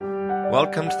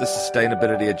Welcome to the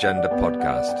Sustainability Agenda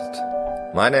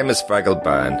podcast. My name is Fergal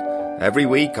Byrne. Every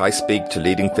week I speak to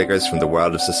leading figures from the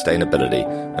world of sustainability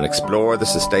and explore the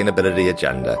sustainability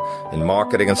agenda in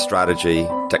marketing and strategy,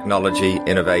 technology,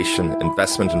 innovation,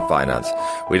 investment and finance.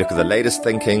 We look at the latest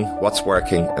thinking, what's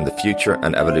working, and the future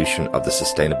and evolution of the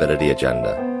sustainability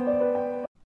agenda.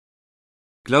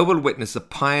 Global Witness, a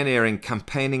pioneering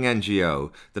campaigning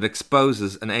NGO that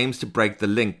exposes and aims to break the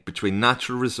link between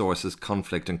natural resources,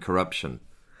 conflict and corruption.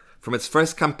 From its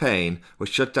first campaign,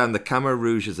 which shut down the Khmer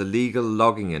Rouge's illegal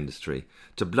logging industry,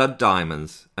 to blood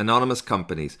diamonds, anonymous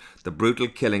companies, the brutal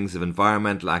killings of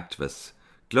environmental activists,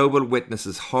 Global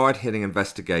Witness's hard-hitting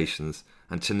investigations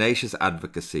and tenacious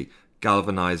advocacy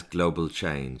galvanised global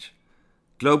change.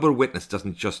 Global Witness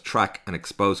doesn't just track and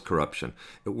expose corruption,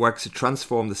 it works to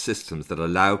transform the systems that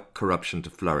allow corruption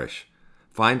to flourish.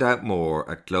 Find out more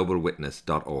at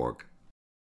globalwitness.org.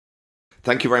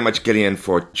 Thank you very much, Gillian,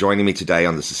 for joining me today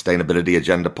on the Sustainability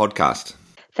Agenda podcast.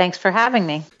 Thanks for having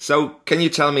me. So, can you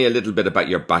tell me a little bit about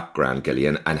your background,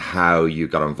 Gillian, and how you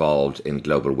got involved in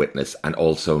Global Witness, and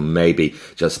also maybe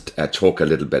just talk a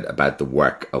little bit about the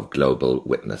work of Global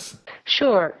Witness?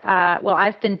 Sure. Well,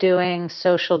 I've been doing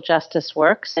social justice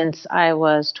work since I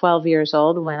was 12 years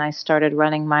old when I started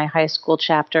running my high school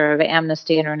chapter of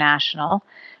Amnesty International.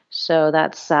 So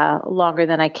that's longer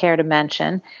than I care to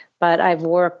mention. But I've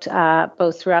worked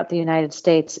both throughout the United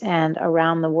States and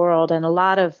around the world, and a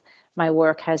lot of my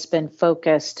work has been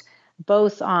focused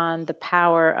both on the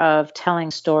power of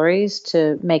telling stories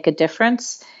to make a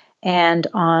difference and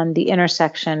on the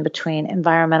intersection between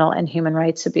environmental and human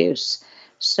rights abuse.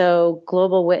 So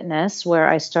Global Witness, where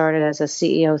I started as a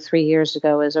CEO 3 years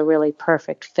ago, is a really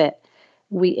perfect fit.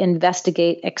 We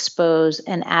investigate, expose,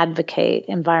 and advocate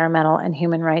environmental and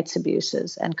human rights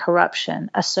abuses and corruption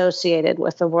associated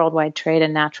with the worldwide trade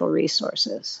in natural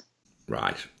resources.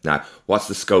 Right. Now, what's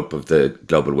the scope of the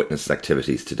Global Witness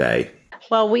activities today?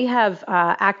 Well, we have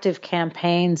active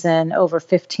campaigns in over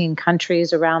 15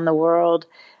 countries around the world.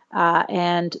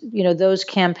 And those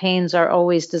campaigns are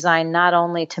always designed not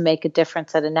only to make a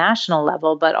difference at a national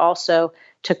level, but also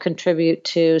to contribute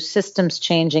to systems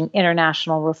changing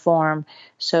international reform.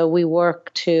 So we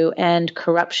work to end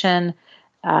corruption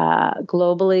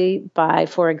globally by,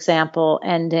 for example,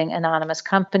 ending anonymous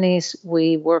companies.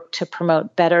 We work to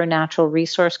promote better natural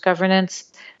resource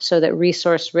governance so that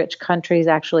resource-rich countries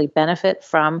actually benefit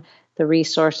from the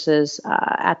resources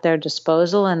at their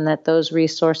disposal and that those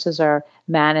resources are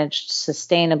managed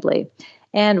sustainably.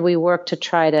 And we work to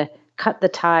try to cut the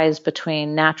ties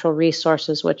between natural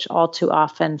resources, which all too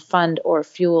often fund or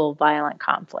fuel violent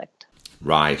conflict.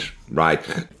 Right.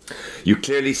 You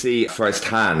clearly see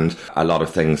firsthand a lot of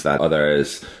things that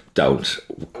others don't.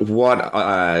 What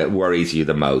worries you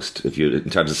the most in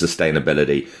terms of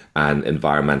sustainability and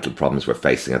environmental problems we're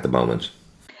facing at the moment?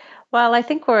 Well, I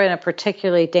think we're in a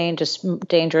particularly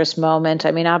dangerous moment.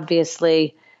 I mean,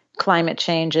 obviously, climate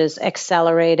change is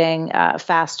accelerating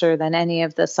faster than any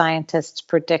of the scientists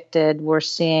predicted. We're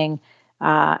seeing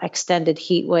extended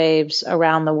heat waves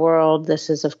around the world. This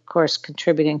is, of course,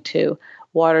 contributing to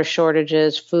water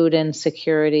shortages, food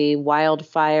insecurity,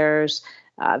 wildfires,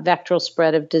 vectoral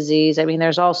spread of disease. I mean,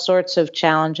 there's all sorts of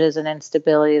challenges and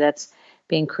instability that's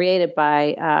being created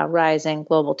by rising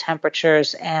global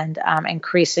temperatures and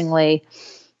increasingly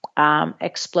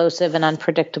explosive and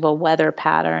unpredictable weather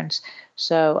patterns.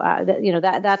 So,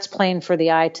 that's plain for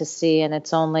the eye to see, and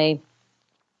it's only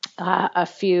a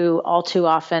few, all too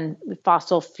often,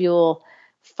 fossil fuel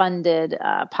funded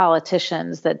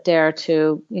politicians that dare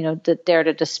to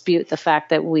dispute the fact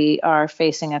that we are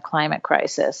facing a climate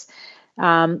crisis.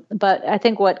 But I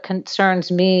think what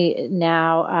concerns me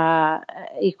now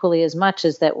equally as much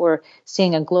is that we're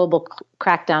seeing a global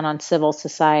crackdown on civil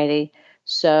society.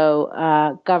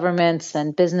 So governments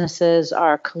and businesses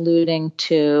are colluding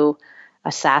to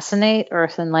assassinate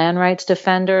earth and land rights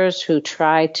defenders who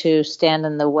try to stand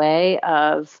in the way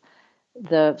of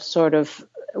the sort of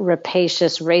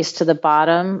rapacious race to the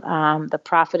bottom, the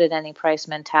profit at any price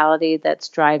mentality that's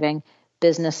driving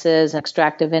businesses and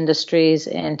extractive industries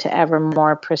into ever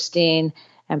more pristine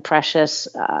and precious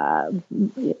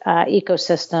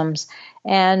ecosystems.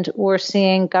 And we're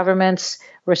seeing governments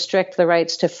restrict the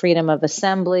rights to freedom of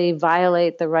assembly,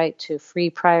 violate the right to free,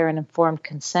 prior, and informed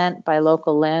consent by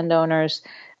local landowners,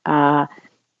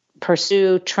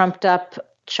 pursue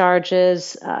trumped-up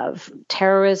charges of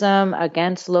terrorism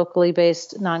against locally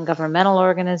based non-governmental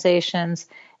organizations,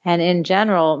 and in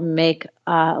general make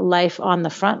life on the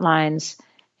front lines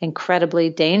incredibly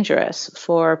dangerous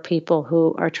for people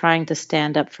who are trying to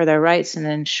stand up for their rights and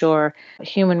ensure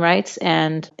human rights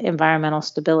and environmental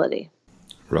stability.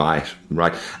 Right,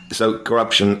 right. So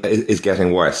corruption is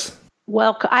getting worse.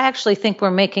 Well, I actually think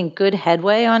we're making good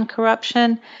headway on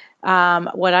corruption.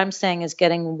 What I'm saying is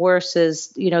getting worse is,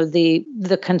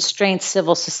 the constraints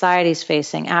civil society is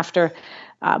facing after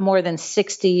more than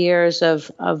 60 years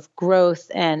of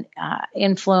growth and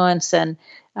influence and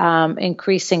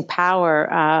increasing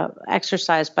power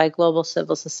exercised by global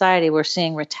civil society. We're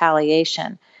seeing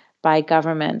retaliation by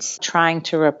governments trying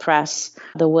to repress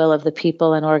the will of the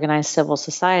people and organized civil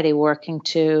society working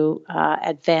to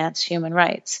advance human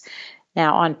rights.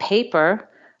 Now, on paper,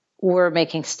 we're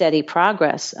making steady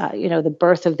progress. The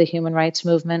birth of the human rights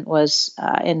movement was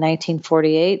in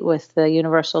 1948 with the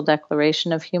Universal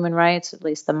Declaration of Human Rights, at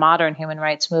least the modern human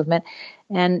rights movement.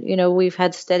 And, we've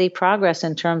had steady progress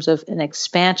in terms of an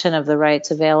expansion of the rights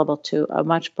available to a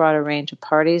much broader range of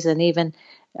parties, and even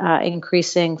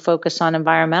increasing focus on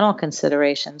environmental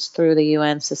considerations through the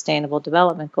UN Sustainable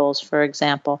Development Goals, for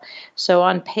example. So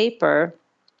on paper,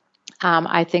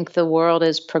 I think the world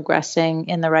is progressing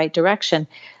in the right direction.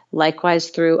 Likewise,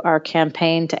 through our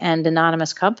campaign to end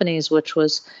anonymous companies, which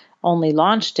was only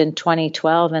launched in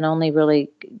 2012 and only really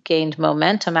gained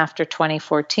momentum after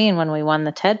 2014 when we won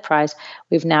the TED Prize,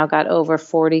 we've now got over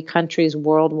 40 countries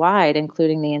worldwide,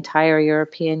 including the entire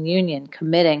European Union,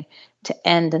 committing to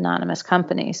end anonymous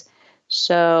companies.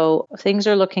 So things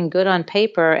are looking good on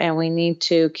paper, and we need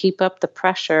to keep up the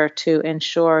pressure to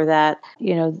ensure that,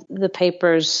 the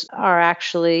papers are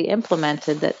actually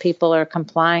implemented, that people are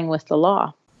complying with the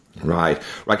law. Right.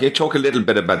 Can you talk a little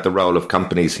bit about the role of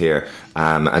companies here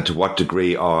and to what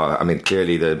degree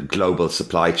clearly the global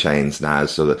supply chains now,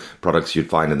 so the products you'd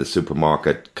find in the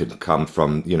supermarket could come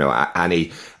from,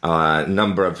 any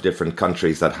number of different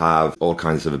countries that have all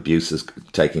kinds of abuses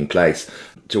taking place.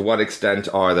 To what extent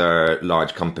are there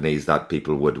large companies that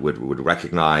people would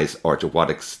recognize, or to what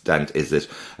extent is it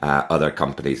other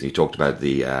companies? You talked about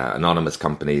the anonymous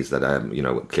companies that,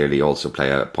 clearly also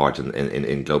play a part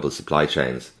in global supply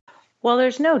chains. Well,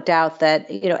 there's no doubt that,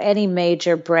 any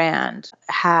major brand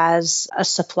has a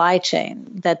supply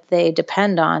chain that they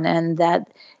depend on, and that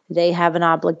they have an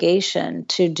obligation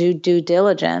to do due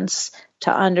diligence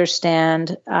to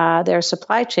understand their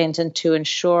supply chains and to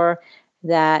ensure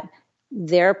that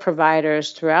their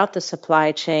providers throughout the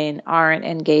supply chain aren't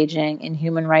engaging in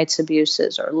human rights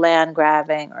abuses or land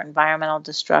grabbing or environmental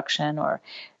destruction, or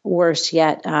worse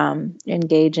yet,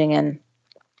 engaging in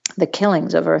the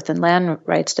killings of earth and land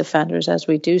rights defenders, as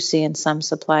we do see in some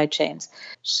supply chains.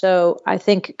 So I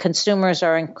think consumers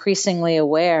are increasingly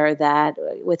aware that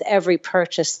with every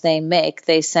purchase they make,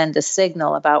 they send a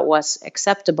signal about what's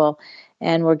acceptable,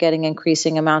 and we're getting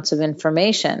increasing amounts of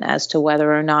information as to whether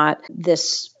or not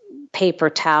this paper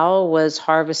towel was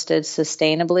harvested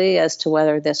sustainably, as to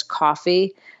whether this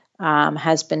coffee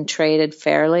has been traded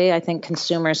fairly. I think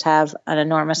consumers have an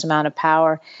enormous amount of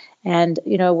power. And,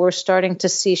 we're starting to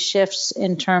see shifts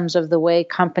in terms of the way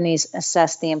companies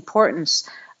assess the importance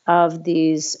of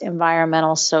these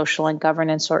environmental, social, and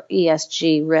governance, or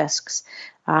ESG risks.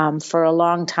 For a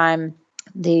long time,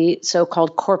 the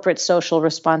so-called corporate social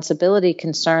responsibility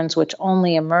concerns, which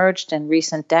only emerged in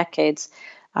recent decades,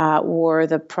 were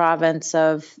the province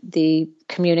of the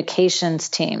communications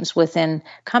teams within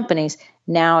companies.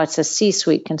 Now it's a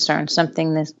C-suite concern,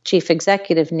 something the chief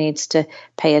executive needs to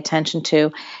pay attention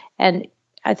to. And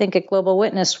I think at Global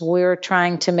Witness, we're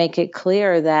trying to make it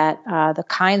clear that the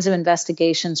kinds of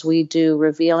investigations we do,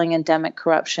 revealing endemic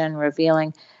corruption,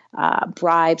 revealing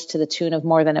bribes to the tune of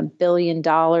more than $1 billion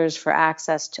for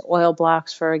access to oil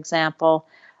blocks, for example,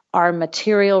 are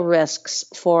material risks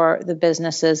for the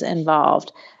businesses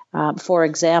involved. For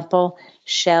example,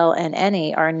 Shell and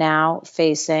Eni are now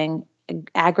facing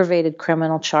aggravated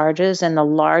criminal charges in the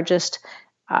largest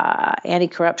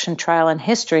anti-corruption trial in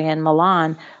history in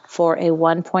Milan for a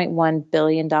 $1.1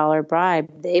 billion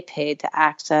bribe they paid to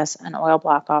access an oil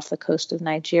block off the coast of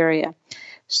Nigeria.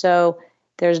 So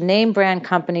there's name brand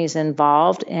companies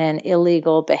involved in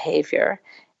illegal behavior,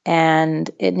 and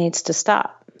it needs to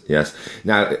stop. Yes.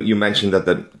 Now, you mentioned that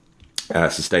the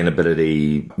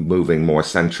sustainability moving more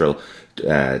central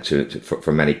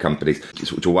for many companies.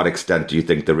 To what extent do you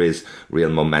think there is real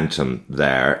momentum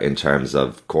there in terms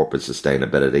of corporate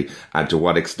sustainability? And to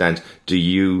what extent do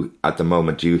you, at the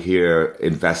moment, do you hear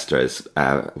investors,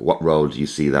 what role do you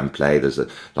see them play? There's a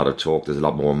lot of talk, there's a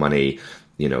lot more money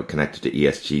connected to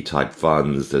ESG type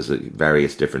funds. There's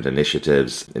various different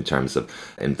initiatives in terms of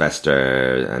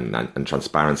investor and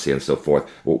transparency and so forth.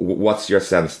 What's your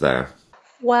sense there?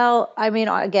 Well, I mean,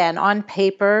 again, on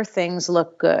paper, things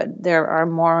look good. There are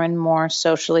more and more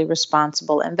socially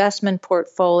responsible investment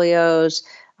portfolios.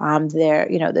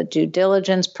 The due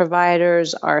diligence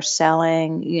providers are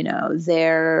selling,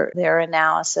 their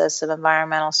analysis of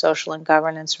environmental, social, and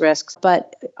governance risks.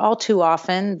 But all too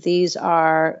often, these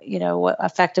are, what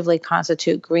effectively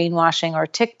constitute greenwashing or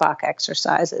tick box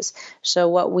exercises. So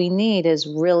what we need is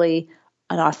really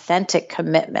an authentic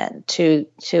commitment to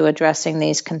addressing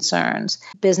these concerns.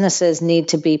 Businesses need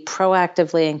to be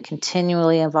proactively and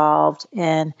continually involved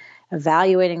in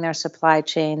evaluating their supply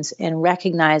chains and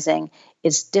recognizing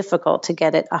it's difficult to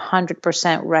get it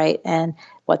 100% right. And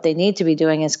what they need to be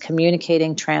doing is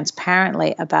communicating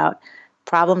transparently about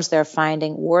problems they're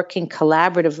finding, working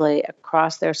collaboratively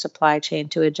across their supply chain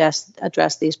to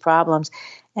address these problems,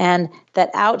 and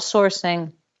that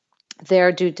outsourcing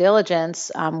their due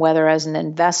diligence, whether as an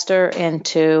investor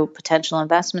into potential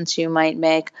investments you might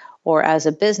make or as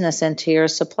a business into your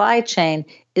supply chain,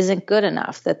 isn't good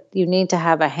enough, that you need to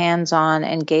have a hands-on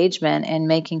engagement in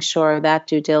making sure that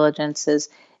due diligence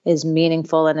is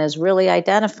meaningful and is really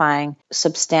identifying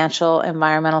substantial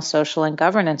environmental, social, and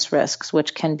governance risks,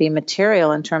 which can be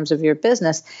material in terms of your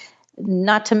business,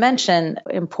 not to mention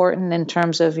important in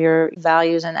terms of your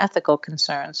values and ethical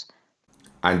concerns.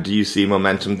 And do you see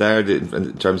momentum there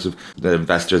in terms of the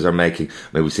investors are making? I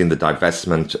mean, we've seen the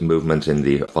divestment movement in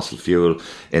the fossil fuel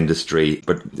industry,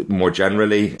 but more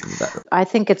generally? I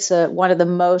think it's one of the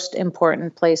most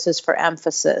important places for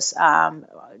emphasis.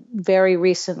 Very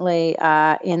recently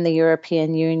in the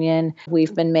European Union,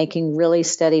 we've been making really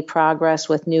steady progress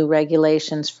with new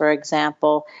regulations, for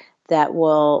example, that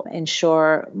will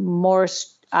ensure more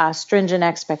stringent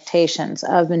expectations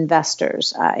of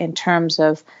investors in terms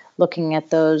of looking at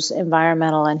those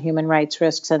environmental and human rights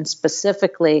risks, and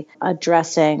specifically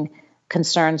addressing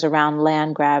concerns around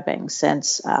land grabbing,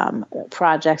 since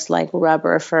projects like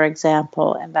rubber, for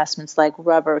example, investments like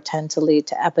rubber tend to lead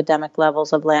to epidemic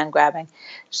levels of land grabbing.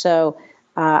 So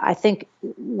I think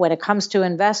when it comes to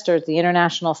investors, the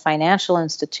international financial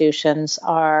institutions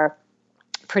are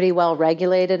pretty well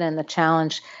regulated, and the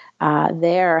challenge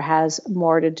there has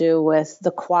more to do with the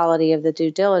quality of the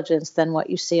due diligence than what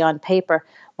you see on paper.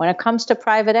 When it comes to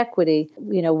private equity,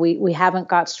 we haven't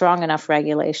got strong enough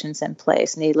regulations in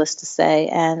place, needless to say,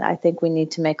 and I think we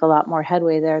need to make a lot more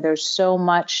headway there. There's so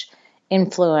much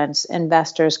influence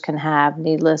investors can have,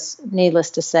 needless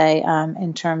to say,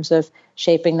 in terms of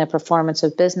shaping the performance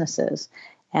of businesses.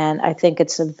 And I think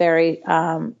it's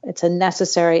it's a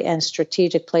necessary and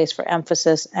strategic place for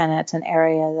emphasis, and it's an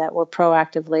area that we're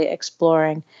proactively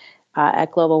exploring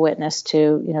at Global Witness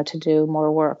to do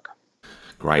more work.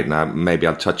 Great. Now, maybe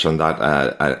I'll touch on that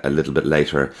a little bit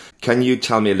later. Can you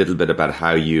tell me a little bit about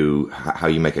how you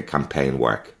make a campaign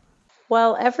work?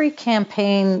 Well, every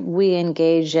campaign we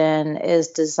engage in is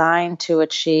designed to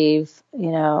achieve,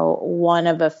 one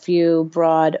of a few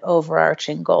broad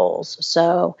overarching goals.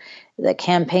 So the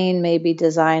campaign may be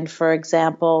designed, for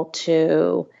example,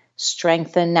 to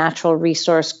strengthen natural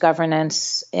resource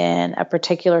governance in a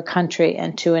particular country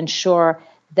and to ensure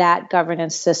that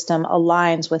governance system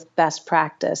aligns with best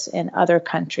practice in other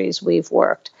countries we've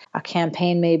worked. A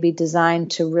campaign may be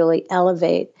designed to really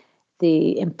elevate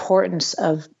the importance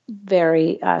of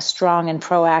very strong and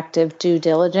proactive due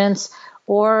diligence,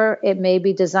 or it may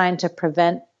be designed to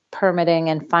prevent permitting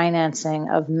and financing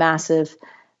of massive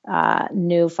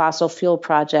new fossil fuel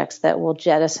projects that will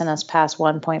jettison us past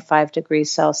 1.5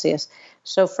 degrees Celsius.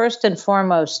 So first and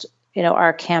foremost,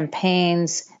 our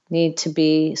campaigns need to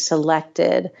be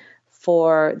selected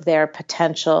for their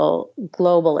potential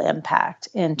global impact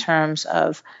in terms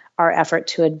of our effort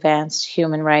to advance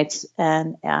human rights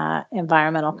and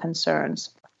environmental concerns.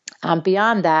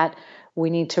 Beyond that, we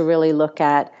need to really look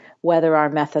at whether our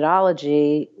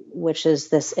methodology, which is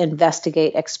this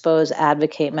investigate, expose,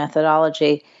 advocate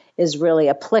methodology, is really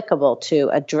applicable to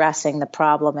addressing the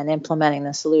problem and implementing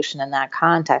the solution in that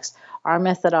context. Our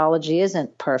methodology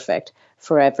isn't perfect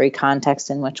for every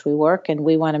context in which we work, and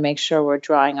we want to make sure we're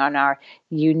drawing on our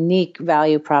unique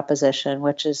value proposition,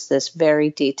 which is this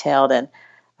very detailed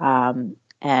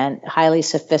and highly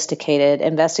sophisticated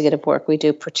investigative work we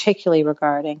do, particularly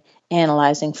regarding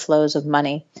analyzing flows of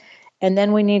money. And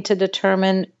then we need to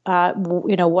determine,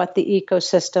 what the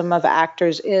ecosystem of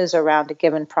actors is around a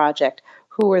given project.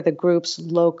 Who are the groups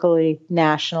locally,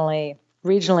 nationally,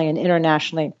 regionally, and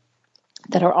internationally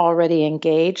that are already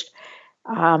engaged?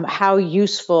 How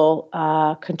useful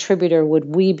a contributor would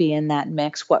we be in that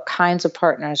mix? What kinds of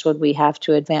partners would we have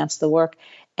to advance the work?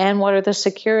 And what are the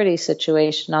security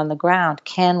situation on the ground?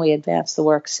 Can we advance the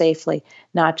work safely,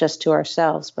 not just to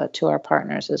ourselves, but to our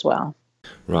partners as well?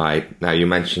 Right. Now, you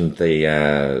mentioned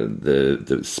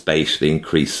the spate, the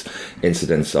increased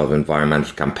incidence of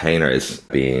environmental campaigners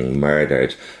being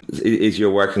murdered. Is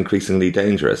your work increasingly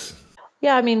dangerous?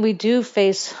 Yeah, I mean, we do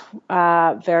face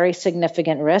very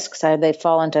significant risks. They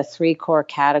fall into three core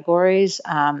categories.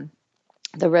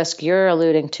 The risk you're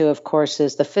alluding to, of course,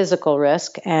 is the physical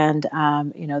risk, and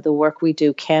the work we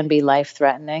do can be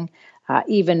life-threatening,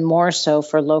 even more so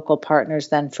for local partners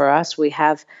than for us. We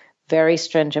have very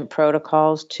stringent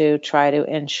protocols to try to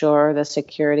ensure the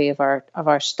security of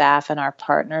our staff and our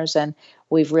partners, and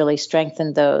we've really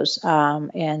strengthened those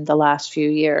in the last few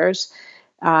years.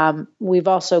 We've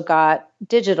also got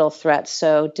digital threats,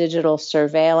 so digital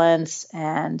surveillance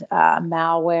and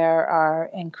malware are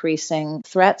increasing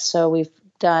threats. So we've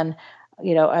done,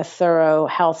 a thorough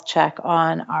health check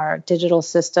on our digital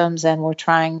systems, and we're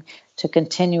trying to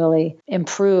continually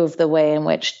improve the way in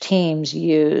which teams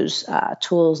use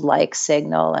tools like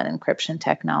Signal and encryption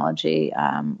technology,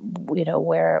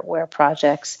 where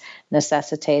projects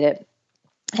necessitate it.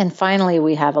 And finally,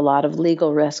 we have a lot of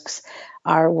legal risks.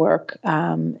 Our work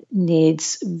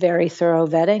needs very thorough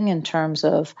vetting in terms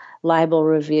of libel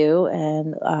review,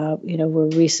 and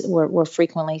we're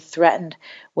frequently threatened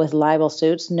with libel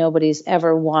suits. Nobody's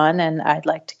ever won, and I'd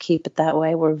like to keep it that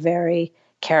way. We're very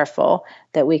careful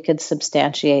that we could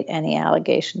substantiate any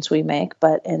allegations we make,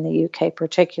 but in the UK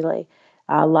particularly,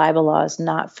 libel law is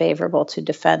not favorable to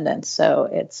defendants, so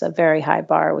it's a very high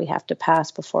bar we have to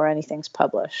pass before anything's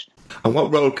published. And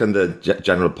what role can the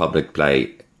general public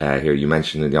play here? You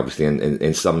mentioned, obviously,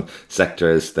 in some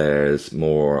sectors there's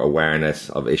more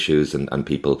awareness of issues, and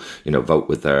people, vote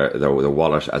with their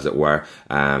wallet, as it were,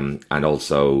 and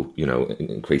also,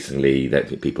 increasingly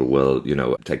that people will,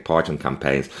 take part in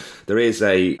campaigns. There is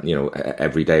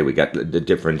every day we get the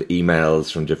different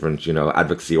emails from different,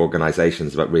 advocacy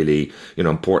organisations about really,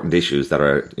 important issues that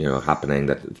are, happening,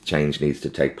 that change needs to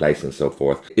take place and so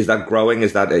forth. Is that growing?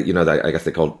 Is that, I guess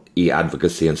they call it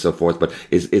e-advocacy and so forth, but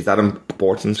is that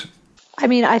important? I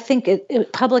mean, I think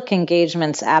public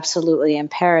engagement's absolutely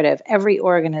imperative. Every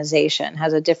organization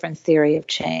has a different theory of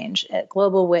change. At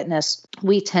Global Witness,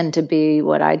 we tend to be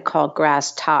what I'd call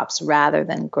grass tops rather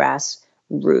than grass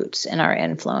roots in our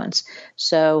influence.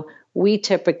 So we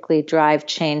typically drive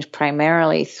change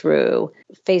primarily through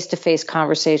face-to-face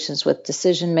conversations with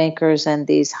decision makers and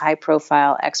these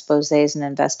high-profile exposés and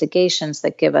investigations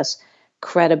that give us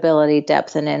credibility,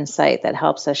 depth, and insight that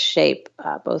helps us shape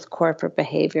both corporate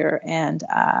behavior and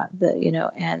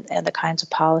the kinds of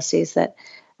policies that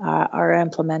are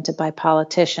implemented by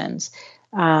politicians.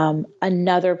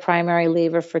 Another primary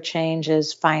lever for change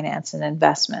is finance and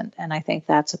investment, and I think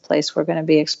that's a place we're going to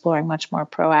be exploring much more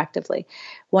proactively.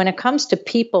 When it comes to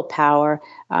people power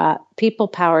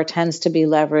tends to be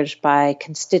leveraged by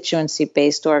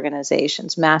constituency-based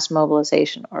organizations, mass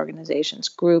mobilization organizations,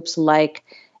 groups like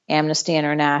Amnesty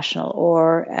International,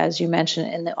 or, as you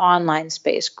mentioned, in the online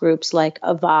space, groups like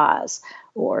Avaz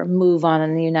or Move On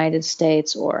in the United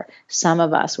States, or Some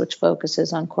of Us, which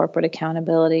focuses on corporate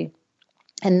accountability.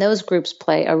 And those groups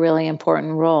play a really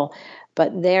important role.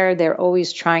 But they're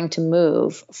always trying to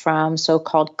move from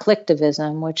so-called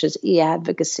clicktivism, which is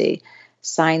e-advocacy,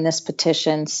 sign this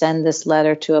petition, send this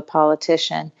letter to a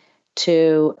politician,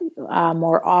 to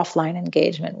more offline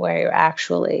engagement where you're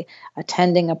actually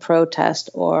attending a protest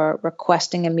or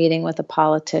requesting a meeting with a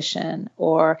politician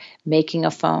or making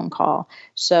a phone call.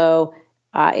 So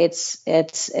it's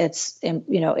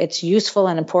useful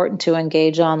and important to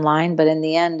engage online, but in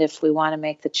the end, if we want to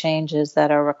make the changes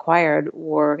that are required,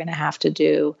 we're going to have to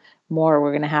do more.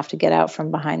 We're going to have to get out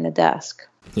from behind the desk.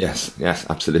 Yes,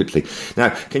 absolutely.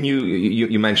 Now, can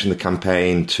you mentioned the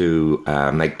campaign to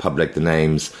make public the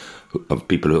names of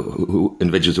people who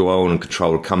individuals who own and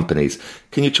control companies.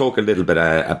 Can you talk a little bit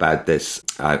about this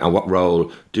and what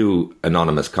role do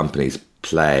anonymous companies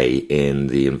play in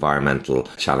the environmental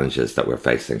challenges that we're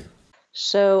facing?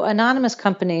 So anonymous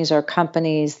companies are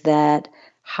companies that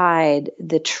hide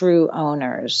the true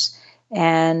owners,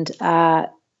 and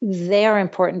they are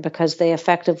important because they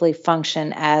effectively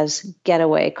function as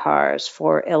getaway cars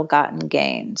for ill-gotten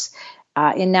gains.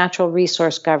 In natural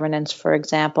resource governance, for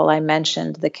example, I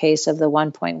mentioned the case of the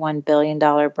 $1.1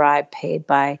 billion bribe paid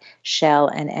by Shell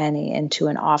and Eni into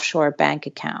an offshore bank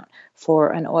account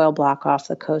for an oil block off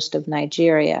the coast of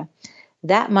Nigeria.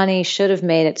 That money should have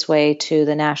made its way to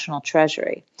the National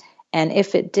Treasury. And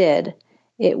if it did,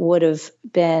 it would have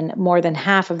been more than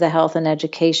half of the health and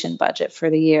education budget for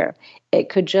the year. It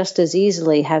could just as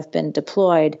easily have been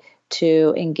deployed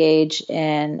to engage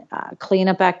in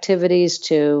cleanup activities,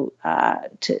 to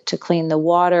clean the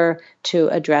water, to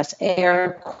address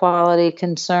air quality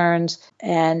concerns,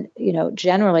 and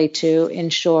generally to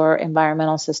ensure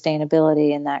environmental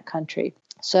sustainability in that country.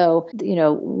 So,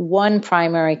 one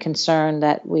primary concern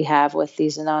that we have with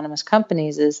these anonymous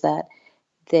companies is that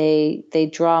they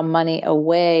draw money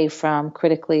away from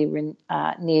critically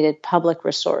needed public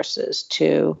resources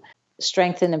to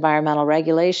strengthen environmental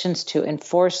regulations, to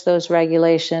enforce those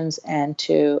regulations, and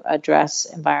to address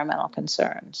environmental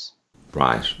concerns.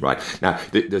 Right. Now,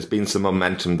 there's been some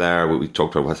momentum there. We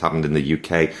talked about what's happened in the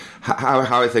UK. How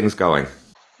are things going?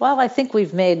 Well, I think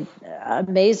we've made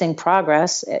amazing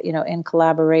progress, in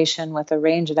collaboration with a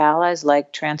range of allies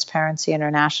like Transparency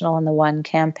International and the One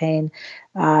Campaign.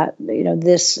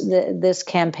 This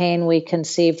campaign we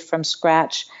conceived from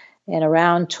scratch in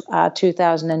around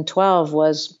 2012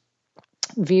 was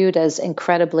viewed as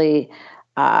incredibly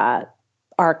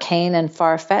arcane and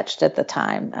far-fetched at the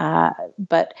time.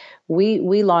 But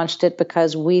we launched it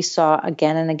because we saw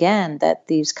again and again that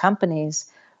these companies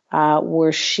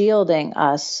were shielding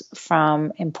us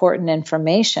from important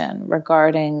information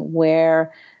regarding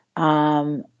where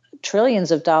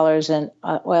trillions of dollars in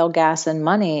oil, gas, and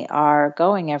money are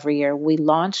going every year. We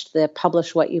launched the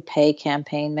Publish What You Pay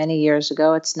campaign many years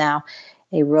ago. It's now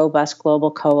a robust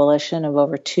global coalition of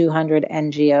over 200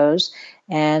 NGOs.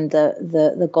 And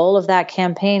the goal of that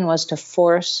campaign was to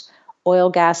force oil,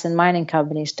 gas, and mining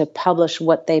companies to publish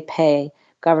what they pay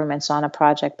governments on a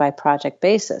project-by-project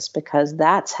basis, because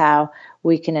that's how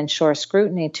we can ensure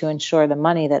scrutiny to ensure the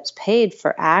money that's paid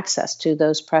for access to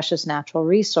those precious natural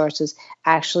resources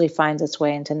actually finds its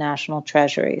way into national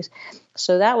treasuries.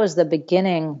 So that was the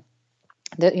beginning.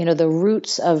 The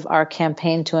roots of our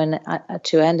campaign to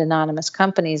end anonymous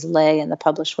companies lay in the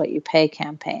Publish What You Pay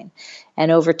campaign.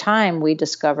 And over time, we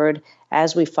discovered,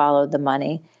 as we followed the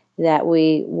money, that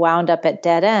we wound up at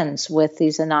dead ends with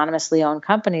these anonymously owned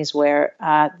companies where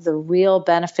the real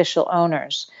beneficial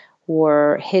owners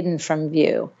were hidden from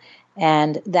view.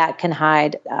 And that can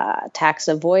hide tax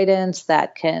avoidance,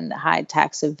 that can hide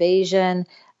tax evasion,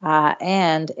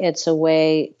 and it's a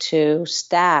way to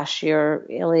stash your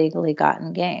illegally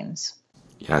gotten gains.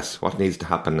 Yes. What needs to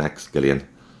happen next, Gillian?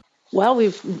 Well,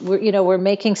 we're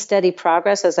making steady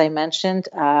progress. As I mentioned,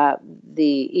 the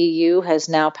EU has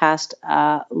now passed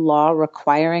a law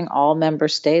requiring all member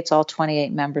states, all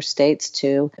 28 member states,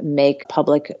 to make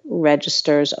public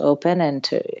registers open and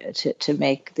to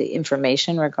make the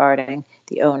information regarding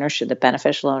the ownership, the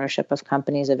beneficial ownership of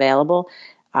companies available.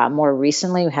 More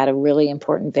recently, we had a really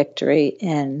important victory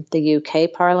in the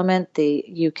UK Parliament.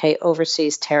 The UK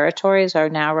overseas territories are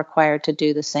now required to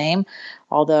do the same,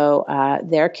 although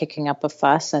they're kicking up a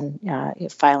fuss and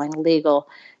filing legal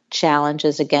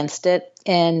challenges against it.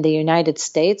 In the United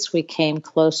States, we came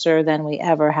closer than we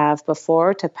ever have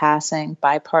before to passing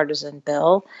bipartisan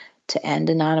bill to end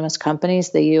anonymous companies.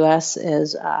 The U.S.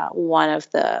 is one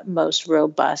of the most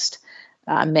robust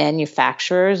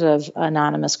manufacturers of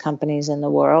anonymous companies in the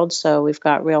world, so we've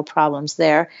got real problems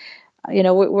there.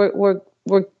 We're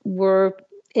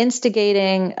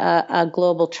instigating a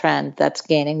global trend that's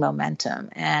gaining momentum,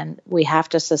 and we have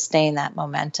to sustain that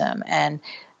momentum, and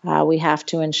we have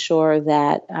to ensure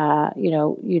that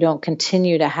you don't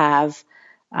continue to have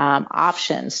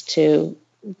options to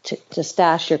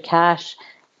stash your cash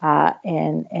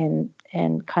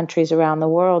in countries around the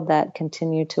world that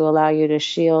continue to allow you to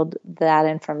shield that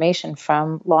information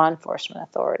from law enforcement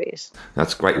authorities.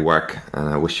 That's great work, and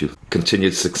I wish you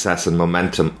continued success and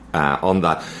momentum on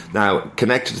that. Now,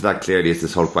 connected to that clearly is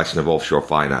this whole question of offshore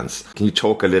finance. Can you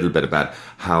talk a little bit about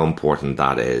how important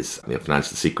that is?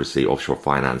 Financial secrecy, offshore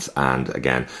finance, and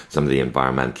again, some of the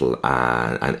environmental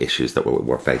and issues that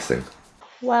we're facing.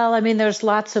 Well, there's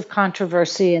lots of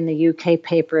controversy in the UK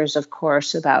papers, of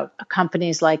course, about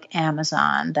companies like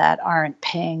Amazon that aren't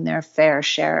paying their fair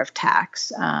share of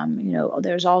tax.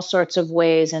 There's all sorts of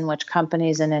ways in which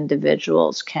companies and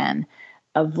individuals can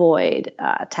avoid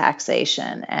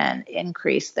taxation and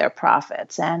increase their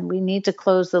profits. And we need to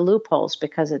close the loopholes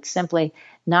because it's simply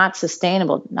not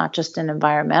sustainable, not just in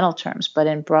environmental terms, but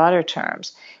in broader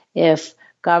terms. If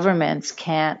governments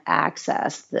can't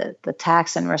access the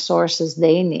tax and resources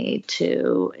they need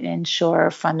to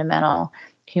ensure fundamental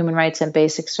human rights and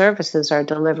basic services are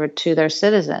delivered to their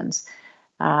citizens.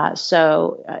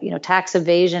 So tax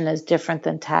evasion is different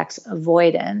than tax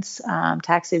avoidance.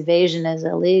 Tax evasion is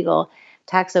illegal.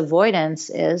 Tax avoidance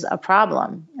is a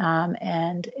problem,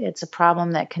 and it's a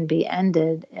problem that can be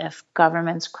ended if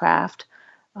governments craft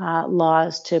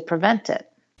laws to prevent it.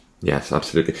 Yes,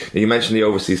 absolutely. You mentioned the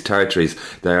overseas territories.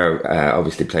 They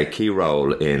obviously play a key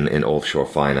role in offshore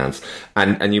finance.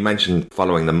 And you mentioned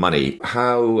following the money.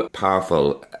 How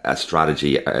powerful a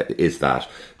strategy is that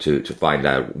to find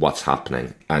out what's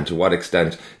happening? And to what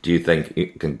extent do you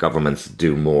think can governments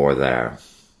do more there?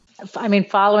 I mean,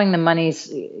 following the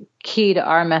money's key to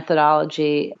our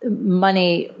methodology.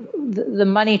 The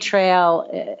money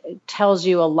trail tells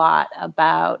you a lot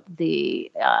about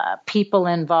the people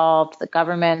involved, the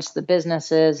governments, the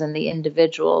businesses, and the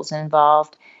individuals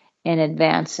involved in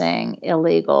advancing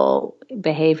illegal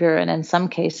behavior and in some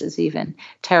cases even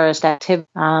terrorist activity.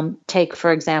 Take,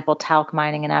 for example, talc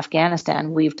mining in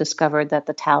Afghanistan. We've discovered that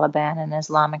the Taliban and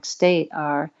Islamic State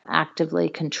are actively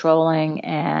controlling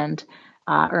and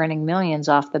earning millions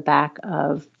off the back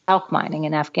of talc mining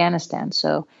in Afghanistan.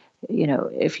 So,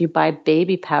 if you buy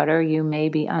baby powder, you may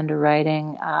be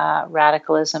underwriting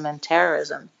radicalism and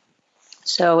terrorism.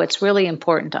 So it's really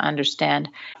important to understand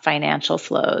financial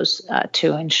flows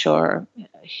to ensure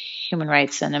human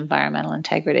rights and environmental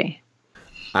integrity.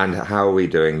 And how are we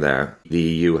doing there? The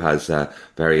EU has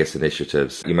various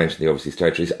initiatives. You mentioned the overseas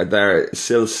territories. There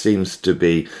still seems to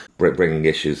be bringing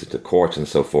issues to court and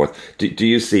so forth. Do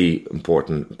you see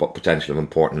potential of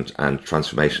important and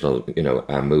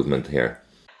transformational, movement here?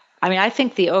 I mean, I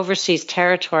think the overseas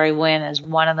territory win is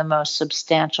one of the most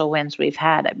substantial wins we've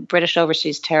had. British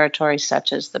overseas territories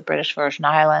such as the British Virgin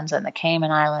Islands and the Cayman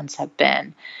Islands have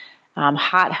been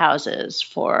hothouses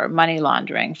for money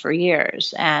laundering for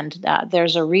years. And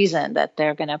there's a reason that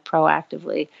they're going to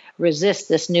proactively resist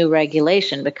this new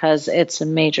regulation because it's a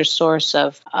major source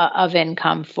of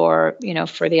income for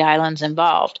the islands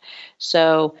involved.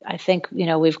 So I think,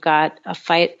 we've got a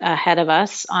fight ahead of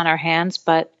us on our hands,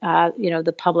 but,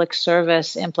 the public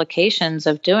service implications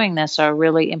of doing this are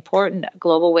really important.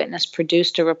 Global Witness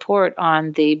produced a report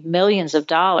on the millions of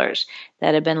dollars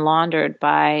that have been laundered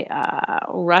by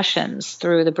Russians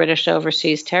through the British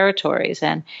overseas territories.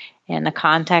 And in the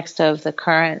context of the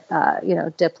current,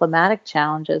 diplomatic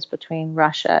challenges between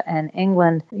Russia and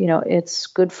England, it's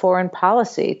good foreign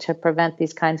policy to prevent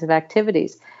these kinds of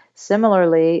activities.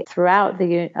 Similarly, throughout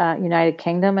the United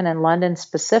Kingdom and in London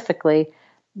specifically,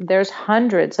 there's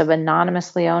hundreds of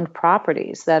anonymously owned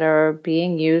properties that are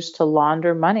being used to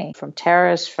launder money from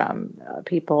terrorists, from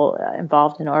people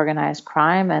involved in organized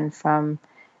crime, and from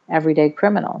everyday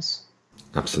criminals.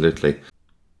 Absolutely.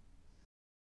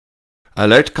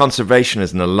 Alert Conservation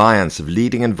is an alliance of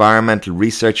leading environmental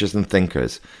researchers and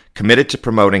thinkers committed to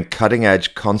promoting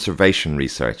cutting-edge conservation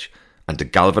research and to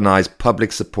galvanize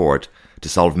public support to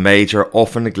solve major,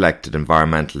 often neglected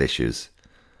environmental issues.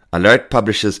 Alert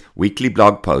publishes weekly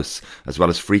blog posts as well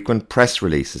as frequent press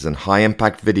releases and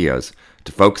high-impact videos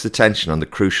to focus attention on the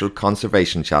crucial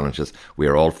conservation challenges we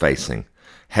are all facing.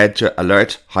 Head to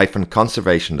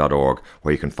alert-conservation.org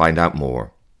where you can find out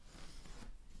more.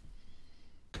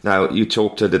 Now, you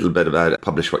talked a little bit about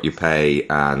Publish What You Pay,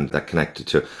 and that connected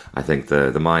to, I think,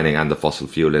 the mining and the fossil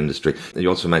fuel industry. You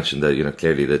also mentioned that,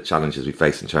 clearly the challenges we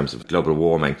face in terms of global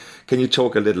warming. Can you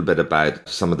talk a little bit about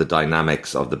some of the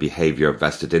dynamics of the behaviour of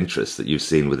vested interests that you've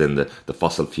seen within the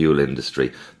fossil fuel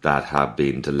industry that have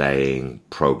been delaying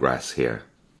progress here?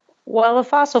 Well, the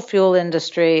fossil fuel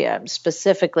industry,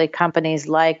 specifically companies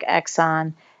like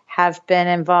Exxon, have been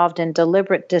involved in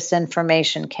deliberate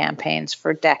disinformation campaigns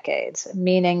for decades,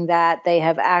 meaning that they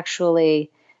have actually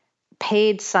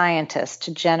paid scientists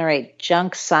to generate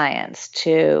junk science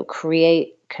to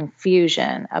create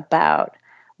confusion about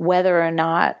whether or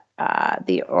not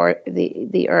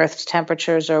the Earth's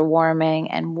temperatures are warming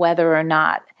and whether or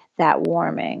not that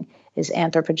warming is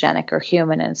anthropogenic or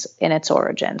human in its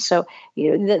origin. So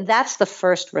that's the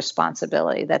first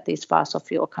responsibility that these fossil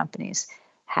fuel companies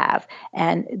have.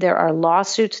 And there are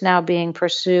lawsuits now being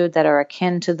pursued that are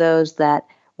akin to those that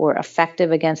were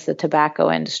effective against the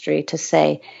tobacco industry to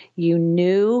say you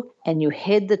knew and you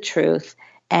hid the truth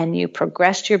and you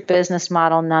progressed your business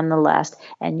model nonetheless,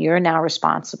 and you're now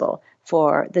responsible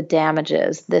for the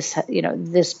damages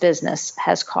this business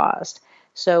has caused.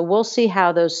 So we'll see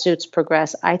how those suits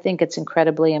progress. I think it's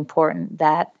incredibly important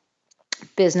that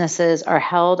businesses are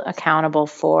held accountable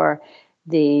for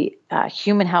the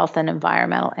human health and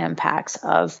environmental impacts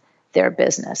of their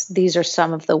business. These are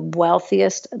some of the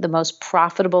wealthiest, the most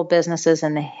profitable businesses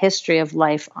in the history of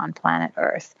life on planet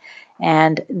Earth.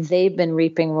 And they've been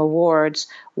reaping rewards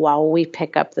while we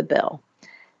pick up the bill.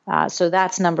 So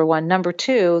that's number one. Number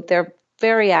two, they're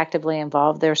very actively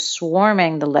involved. They're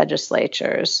swarming the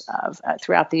legislatures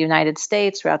throughout the United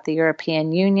States, throughout the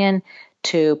European Union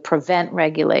to prevent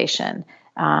regulation.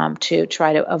 To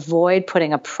try to avoid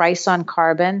putting a price on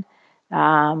carbon,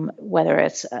 whether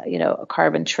it's a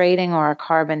carbon trading or a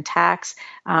carbon tax,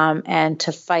 and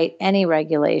to fight any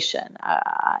regulation,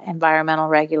 environmental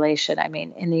regulation. I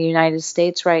mean, in the United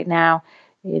States right now,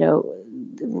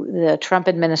 the Trump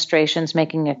administration's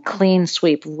making a clean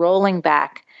sweep, rolling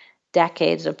back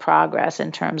decades of progress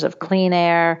in terms of clean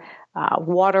air,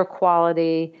 water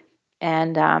quality,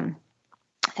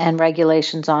 and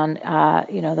regulations on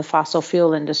the fossil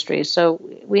fuel industry. So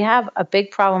we have a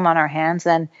big problem on our hands,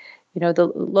 and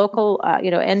the local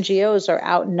NGOs are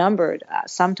outnumbered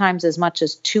sometimes as much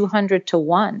as 200 to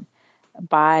 1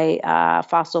 by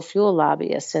fossil fuel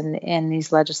lobbyists in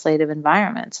these legislative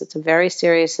environments. It's a very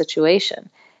serious situation,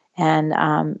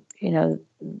 and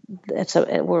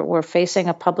we're facing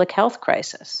a public health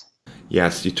crisis.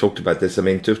 Yes, you talked about this. I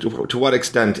mean, to what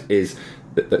extent is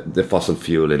the fossil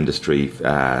fuel industry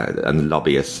and the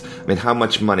lobbyists? I mean, how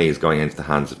much money is going into the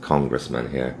hands of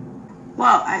congressmen here?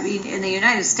 Well, I mean, in the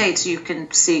United States, you can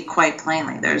see quite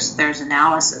plainly. There's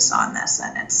analysis on this,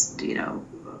 and it's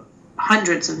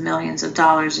hundreds of millions of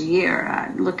dollars a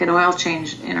year. Look at Oil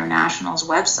Change International's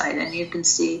website, and you can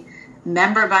see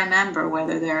member by member,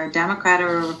 whether they're a Democrat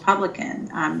or a Republican,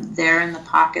 they're in the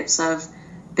pockets of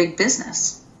big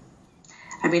business.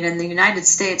 I mean, in the United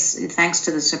States, thanks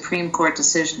to the Supreme Court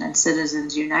decision in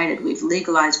Citizens United, we've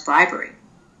legalized bribery.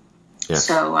 Yes.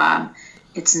 So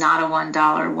it's not a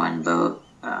 $1, one vote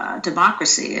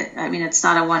democracy. It's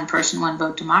not a one person, one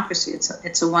vote democracy. It's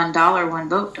a $1, one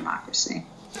vote democracy.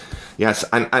 Yes,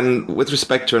 and with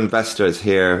respect to investors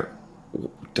here,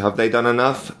 have they done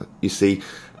enough? You see,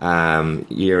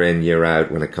 year in, year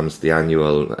out, when it comes to the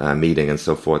annual meeting and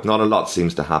so forth, not a lot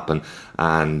seems to happen,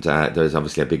 and there's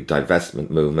obviously a big divestment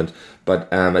movement.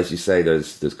 But as you say,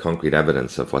 there's concrete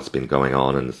evidence of what's been going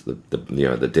on, and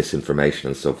the disinformation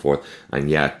and so forth,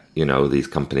 and yet these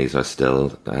companies are still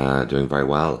doing very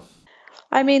well.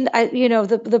 I mean,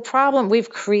 the problem, we've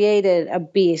created a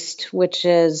beast, which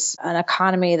is an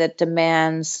economy that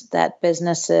demands that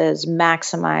businesses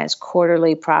maximize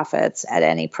quarterly profits at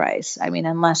any price. I mean,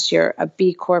 unless you're a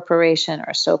B corporation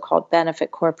or a so-called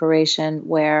benefit corporation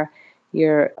where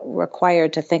you're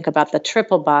required to think about the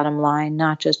triple bottom line,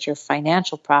 not just your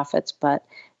financial profits, but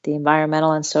the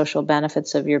environmental and social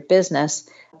benefits of your business.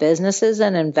 Businesses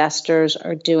and investors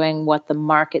are doing what the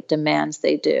market demands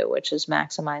they do, which is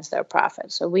maximize their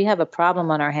profit. So we have a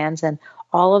problem on our hands, and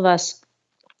all of us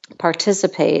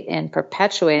participate in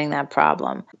perpetuating that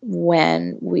problem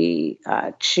when we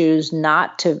choose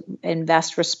not to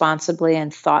invest responsibly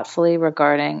and thoughtfully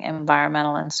regarding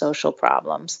environmental and social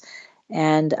problems.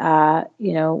 And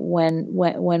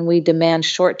when we demand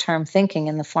short-term thinking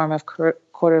in the form of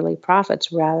quarterly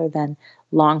profits rather than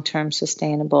long-term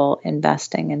sustainable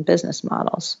investing in business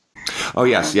models. Oh,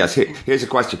 yes. Here's a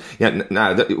question. Yeah,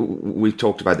 now that we've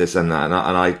talked about this, and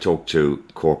I talk to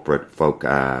corporate folk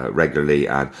regularly,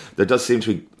 and there does seem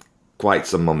to be quite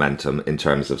some momentum in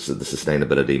terms of the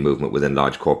sustainability movement within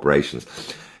large corporations.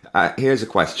 Here's a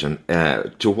question.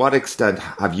 To what extent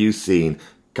have you seen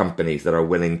companies that are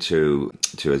willing to,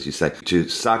 as you say, to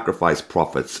sacrifice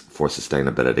profits for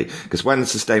sustainability? Because when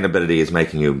sustainability is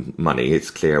making you money, it's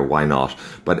clear why not.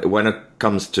 But when it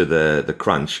comes to the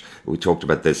crunch, we talked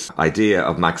about this idea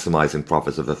of maximizing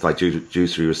profits, of the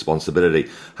fiduciary responsibility.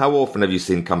 How often have you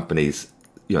seen companies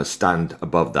stand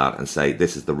above that and say,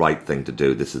 this is the right thing to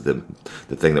do, this is the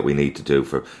thing that we need to do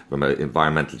from an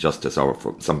environmental justice or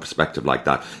from some perspective like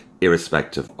that,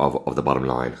 irrespective of the bottom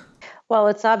line? Well,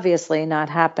 it's obviously not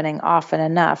happening often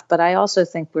enough, but I also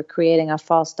think we're creating a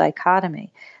false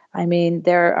dichotomy. I mean,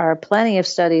 there are plenty of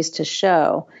studies to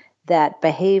show that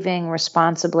behaving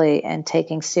responsibly and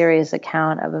taking serious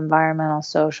account of environmental,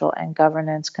 social, and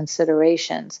governance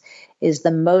considerations is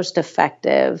the most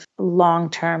effective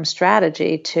long-term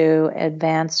strategy to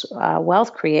advance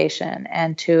wealth creation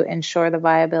and to ensure the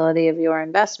viability of your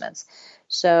investments.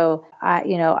 So,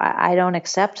 I don't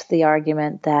accept the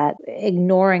argument that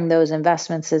ignoring those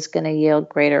investments is going to yield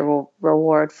greater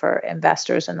reward for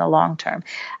investors in the long term.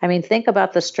 I mean, think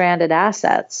about the stranded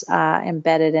assets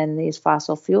embedded in these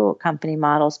fossil fuel company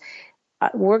models.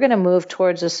 We're going to move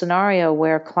towards a scenario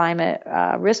where climate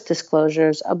risk disclosure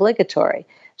is obligatory.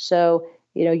 So,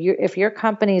 if your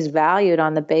company is valued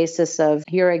on the basis of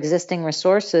your existing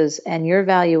resources and your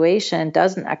valuation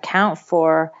doesn't account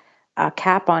for a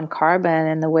cap on carbon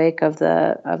in the wake of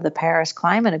the Paris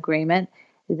Climate Agreement,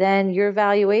 then your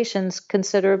valuation's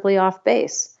considerably off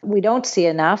base. We don't see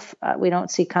enough. We don't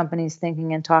see companies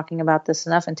thinking and talking about this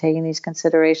enough and taking these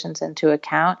considerations into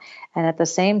account. And at the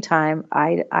same time,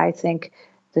 I think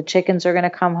the chickens are going to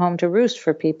come home to roost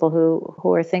for people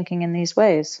who are thinking in these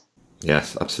ways.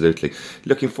 Yes, absolutely.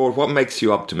 Looking forward, what makes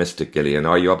you optimistic, Gillian?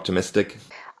 Are you optimistic?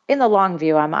 In the long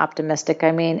view, I'm optimistic.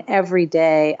 I mean, every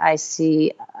day I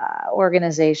see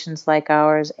organizations like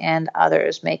ours and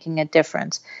others making a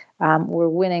difference. We're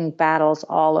winning battles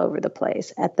all over the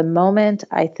place. At the moment,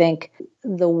 I think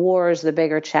the war is the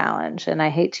bigger challenge. And I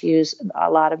hate to use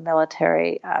a lot of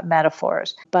military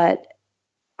metaphors, but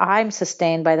I'm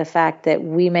sustained by the fact that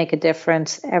we make a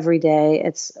difference every day.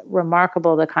 It's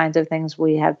remarkable the kinds of things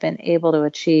we have been able to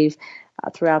achieve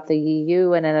throughout the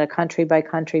EU and in a country by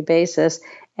country basis.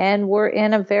 And we're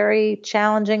in a very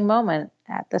challenging moment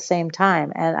at the same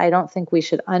time. And I don't think we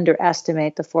should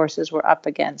underestimate the forces we're up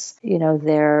against. You know,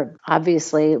 they're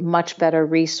obviously much better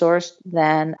resourced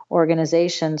than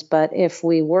organizations, but if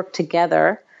we work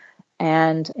together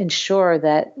and ensure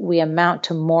that we amount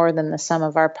to more than the sum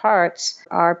of our parts,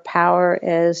 our power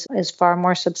is far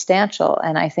more substantial.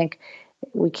 And I think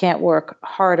we can't work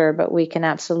harder, but we can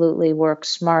absolutely work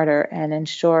smarter and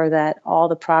ensure that all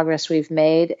the progress we've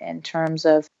made in terms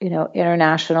of,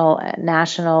 international and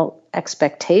national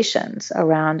expectations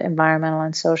around environmental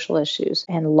and social issues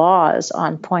and laws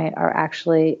on point are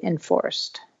actually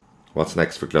enforced. What's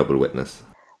next for Global Witness?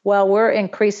 Well, we're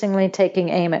increasingly taking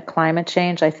aim at climate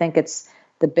change. I think it's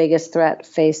the biggest threat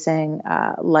facing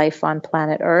life on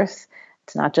planet Earth.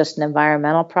 It's not just an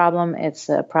environmental problem. It's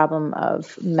a problem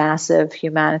of massive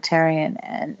humanitarian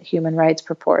and human rights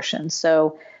proportions.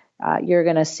 So you're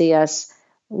going to see us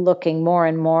looking more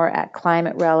and more at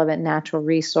climate-relevant natural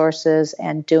resources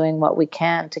and doing what we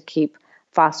can to keep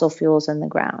fossil fuels in the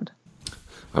ground.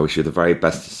 I wish you the very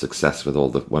best of success with all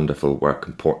the wonderful work,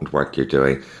 important work you're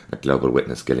doing at Global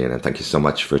Witness, Gillian. And thank you so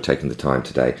much for taking the time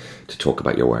today to talk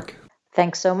about your work.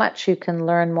 Thanks so much. You can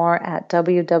learn more at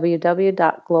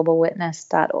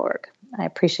www.globalwitness.org. I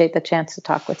appreciate the chance to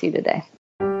talk with you today.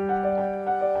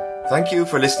 Thank you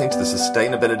for listening to the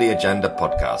Sustainability Agenda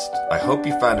podcast. I hope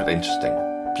you found it interesting.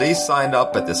 Please sign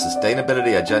up at the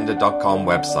sustainabilityagenda.com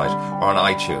website or on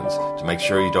iTunes to make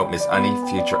sure you don't miss any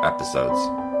future episodes.